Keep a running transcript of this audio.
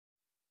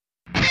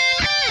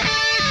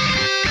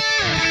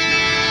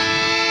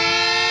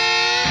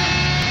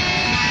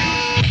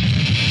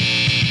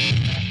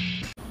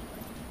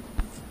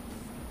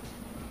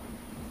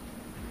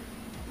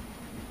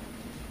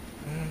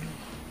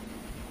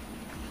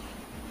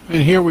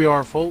And here we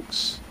are,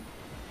 folks.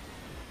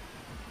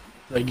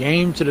 The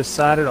game to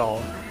decide it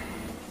all.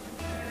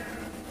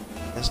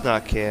 That's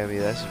not Cammy,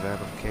 that's Venom.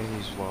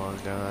 Cammy's long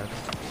gone.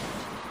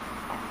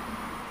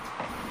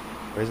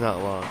 Or he's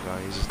not long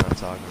gone, he's just not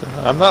talking right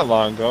now. I'm not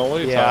long gone,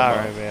 what are you talking about?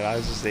 Alright, man, I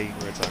was just thinking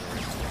we're talking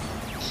right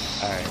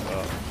now. Alright,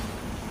 well.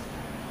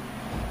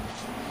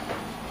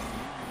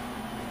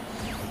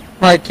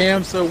 Alright,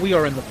 Cam, so we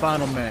are in the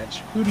final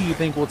match. Who do you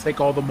think will take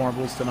all the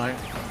marbles tonight?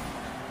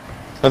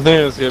 I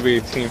think it's gonna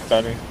be Team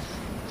Fenny.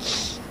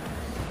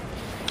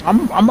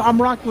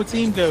 I'm rocking with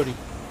Team Goaty.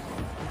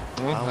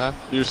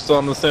 You're still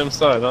on the same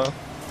side, huh?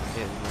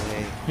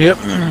 Yep.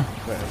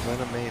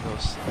 Venom ain't no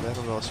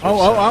switch side.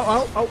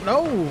 Oh,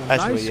 no.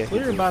 That's Nice what,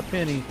 clear by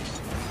Penny.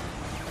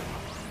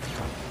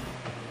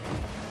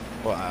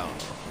 Wow.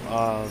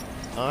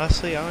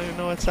 Honestly, I don't even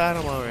know what side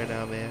I'm on right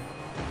now, man.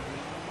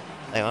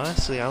 Like,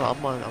 honestly,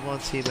 I'm on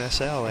Team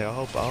SL. Like, I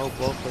hope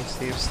both those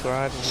teams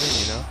thrive and win,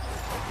 you know?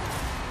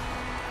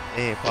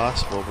 It ain't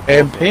possible. But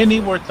And Penny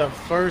worth the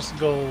first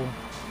goal.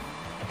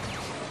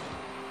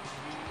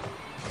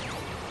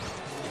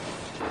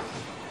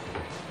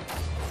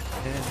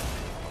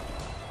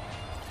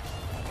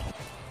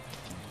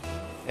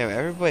 Yeah,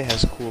 everybody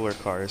has cooler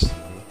cars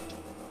than me.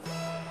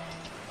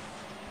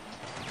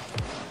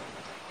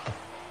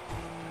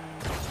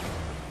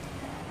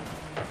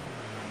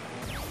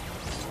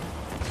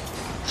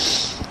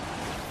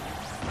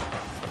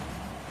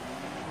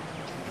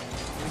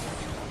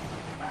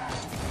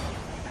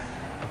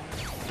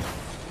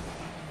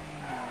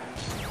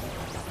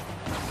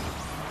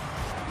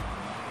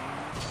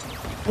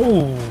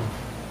 Ooh,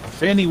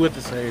 Fanny with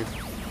the save.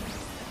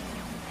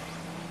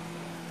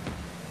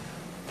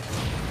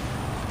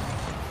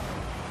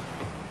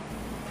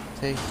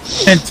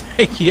 And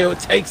Takeo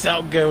takes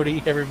out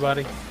Goaty,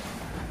 everybody.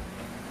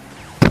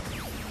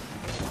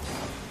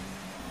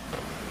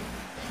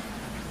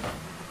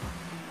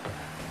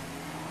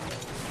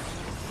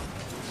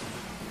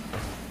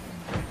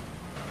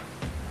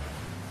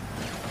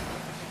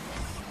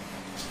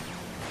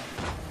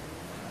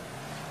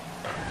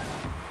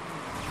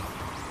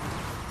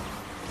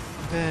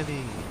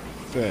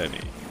 Fanny.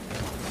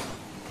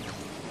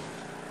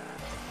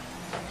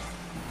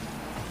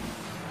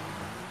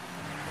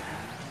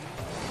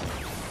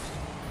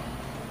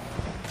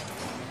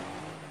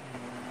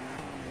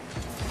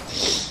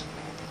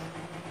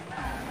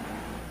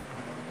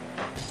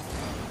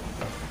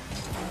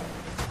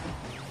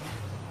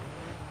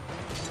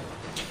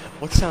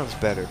 What sounds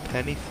better,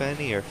 Penny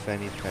Fenny or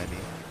Fenny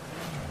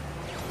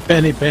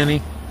Penny?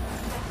 Penny.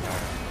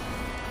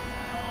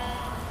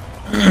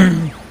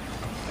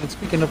 And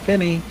speaking of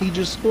Penny, he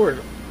just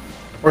scored.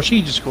 Or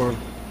she just scored.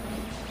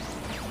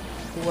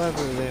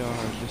 Whoever they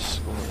are just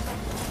scored.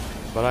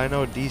 But I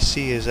know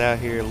DC is out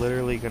here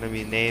literally going to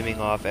be naming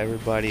off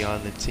everybody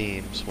on the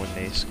teams when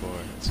they score.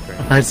 It's great.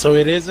 Alright, so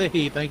it is a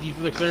he. Thank you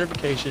for the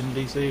clarification,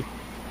 DC.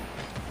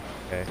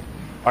 Okay.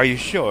 Are you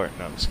sure?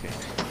 No, I'm just kidding.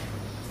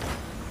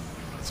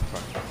 That's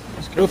fine.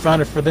 He's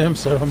co-founder for them,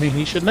 so I mean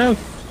he should know.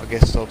 I'll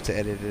get Soap to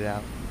edit it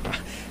out.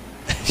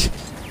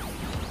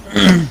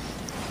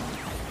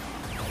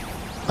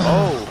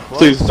 Oh, close.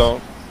 Please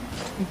don't.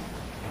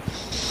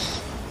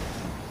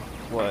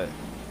 What?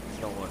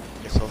 You don't want to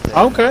get Soap to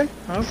edit Okay,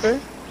 okay.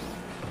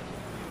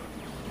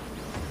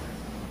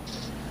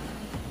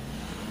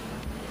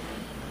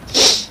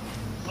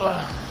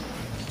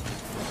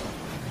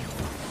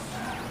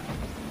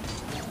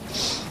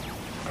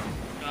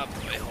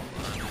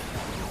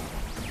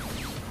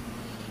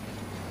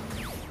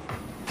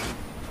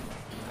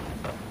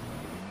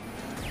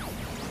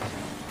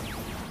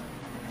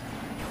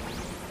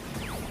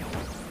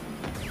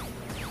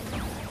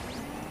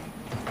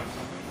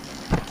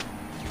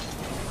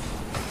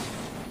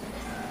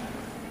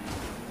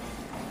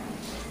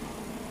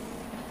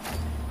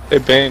 Hey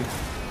Bane,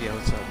 Yeah,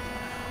 what's up?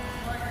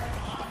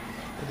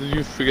 did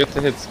you forget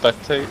to hit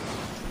spectate?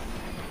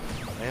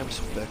 I am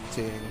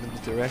spectating. I'm in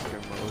the director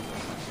mode.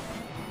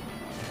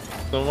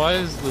 Then why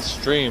is the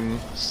stream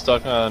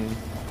stuck on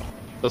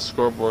the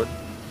scoreboard?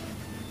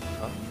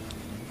 Huh?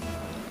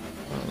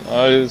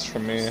 It is for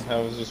me,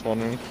 I was just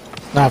wondering.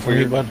 Not for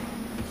you, bud.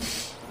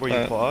 Were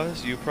you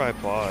paused? You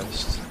probably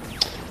paused.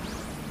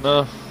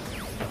 No,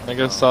 I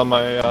guess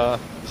my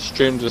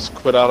stream just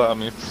quit out on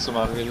me for some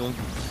odd reason.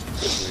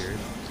 Weird.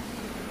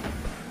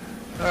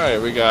 Alright,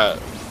 we got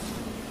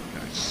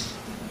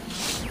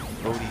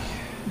Goaty.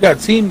 We got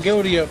Team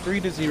Goaty up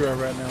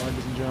 3-0 right now,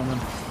 ladies and gentlemen.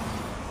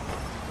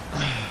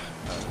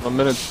 1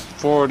 minute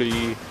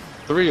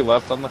 43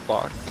 left on the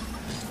clock.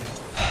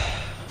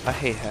 I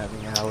hate having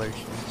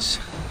allergies.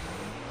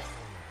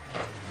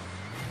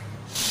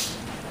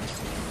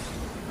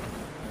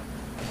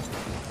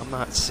 I'm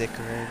not sick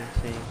or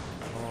anything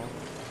at all,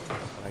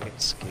 but I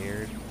get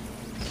scared. I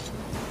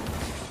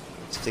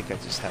think I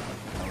just have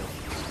like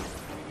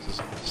allergies. This is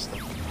all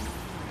stuff.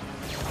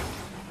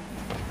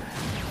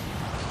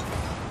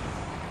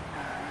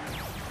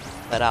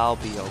 But I'll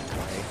be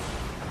okay.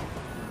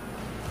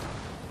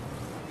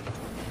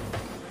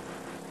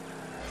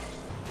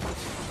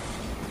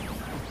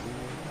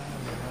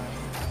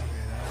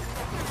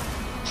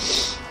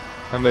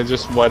 And they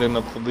just widen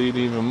up the lead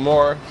even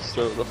more.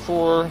 So to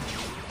 4.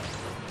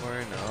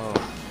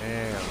 4-0.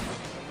 Damn.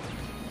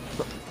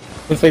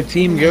 Looks like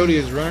Team Goaty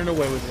is running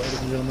away with it,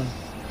 ladies and gentlemen.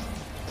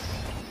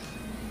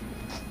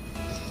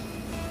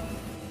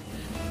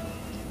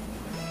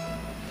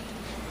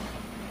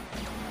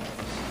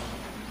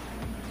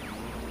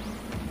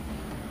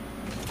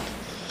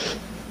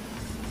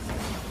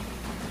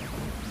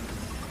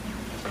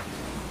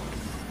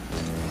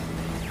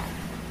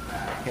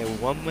 Okay,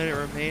 1 minute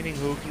remaining.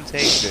 Who can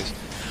take this?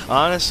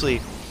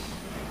 Honestly,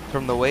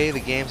 from the way the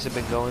games have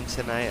been going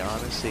tonight,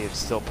 honestly, it's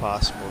still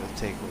possible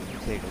to take a little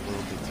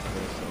bit to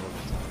overtime.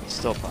 It's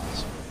still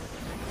possible.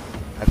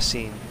 I've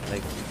seen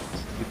like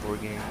people were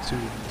getting two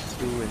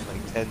in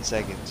like 10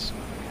 seconds.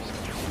 So,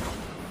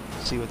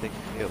 see what they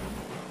can do.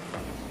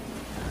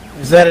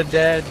 Is that a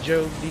dad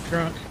joke,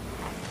 D-Crunk?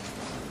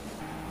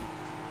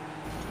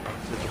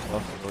 The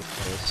Buffalo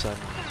for his son.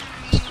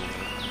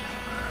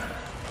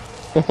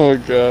 Oh my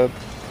god.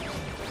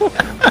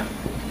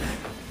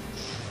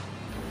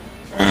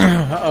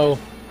 Uh-oh.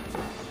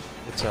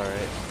 It's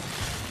alright.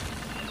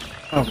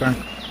 Okay.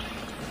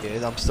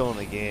 Yeah, I'm still in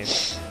the game.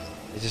 It's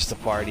just the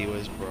party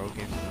was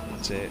broken.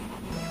 That's it.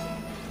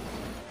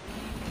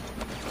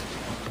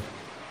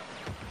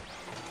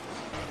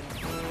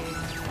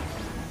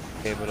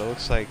 Okay, but it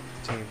looks like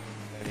Team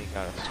Benny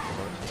got a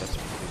score. That's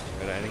pretty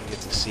good. I didn't get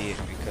to see it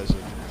because of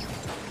the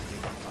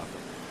thing on top of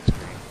the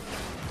screen.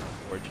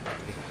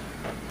 Unfortunately.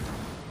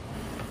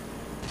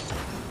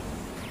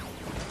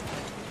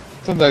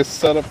 It's a nice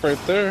setup right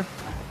there.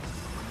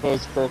 But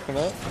it's broken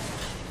up.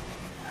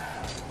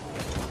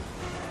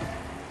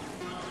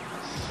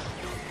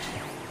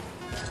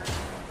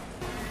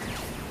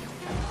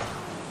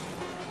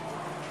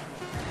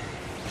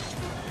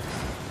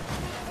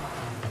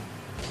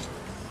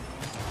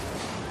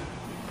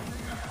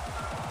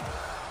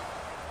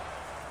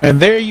 And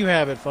there you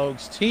have it,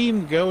 folks.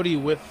 Team Goaty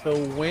with the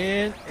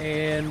win,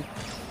 and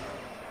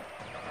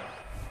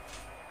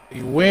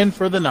the win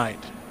for the night.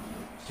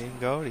 Team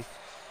Goaty.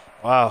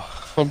 Wow.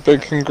 A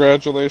big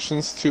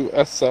congratulations to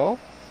SL.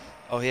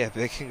 Oh yeah,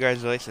 big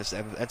congratulations.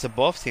 And to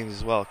both teams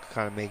as well,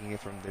 kind of making it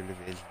from their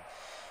division.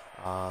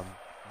 But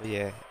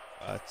yeah,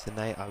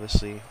 tonight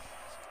obviously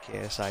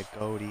KSI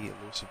Goaty,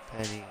 Elusive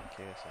Penny, and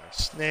KSI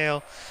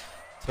Snail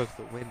took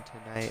the win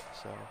tonight,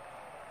 so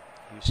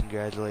huge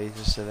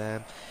congratulations to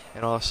them.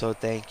 And also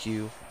thank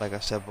you, like I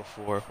said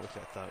before, which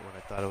I thought when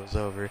I thought it was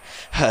over,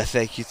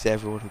 thank you to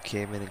everyone who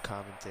came in and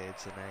commented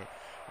tonight.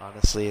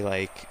 Honestly,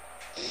 like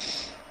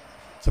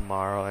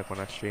tomorrow, like when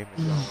I stream,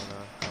 if y'all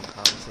wanna come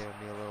commentate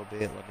with me a little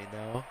bit, let me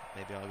know.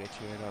 Maybe I'll get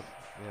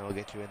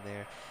you in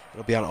there.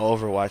 It'll be on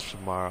Overwatch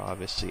tomorrow,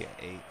 obviously at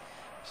 8.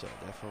 So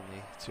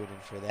definitely tune in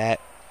for that.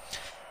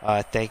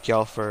 Thank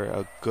y'all for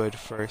a good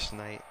first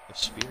night of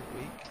Spirit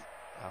Week.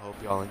 I hope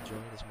y'all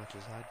enjoyed as much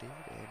as I did.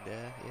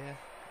 And yeah,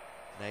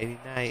 nighty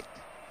night.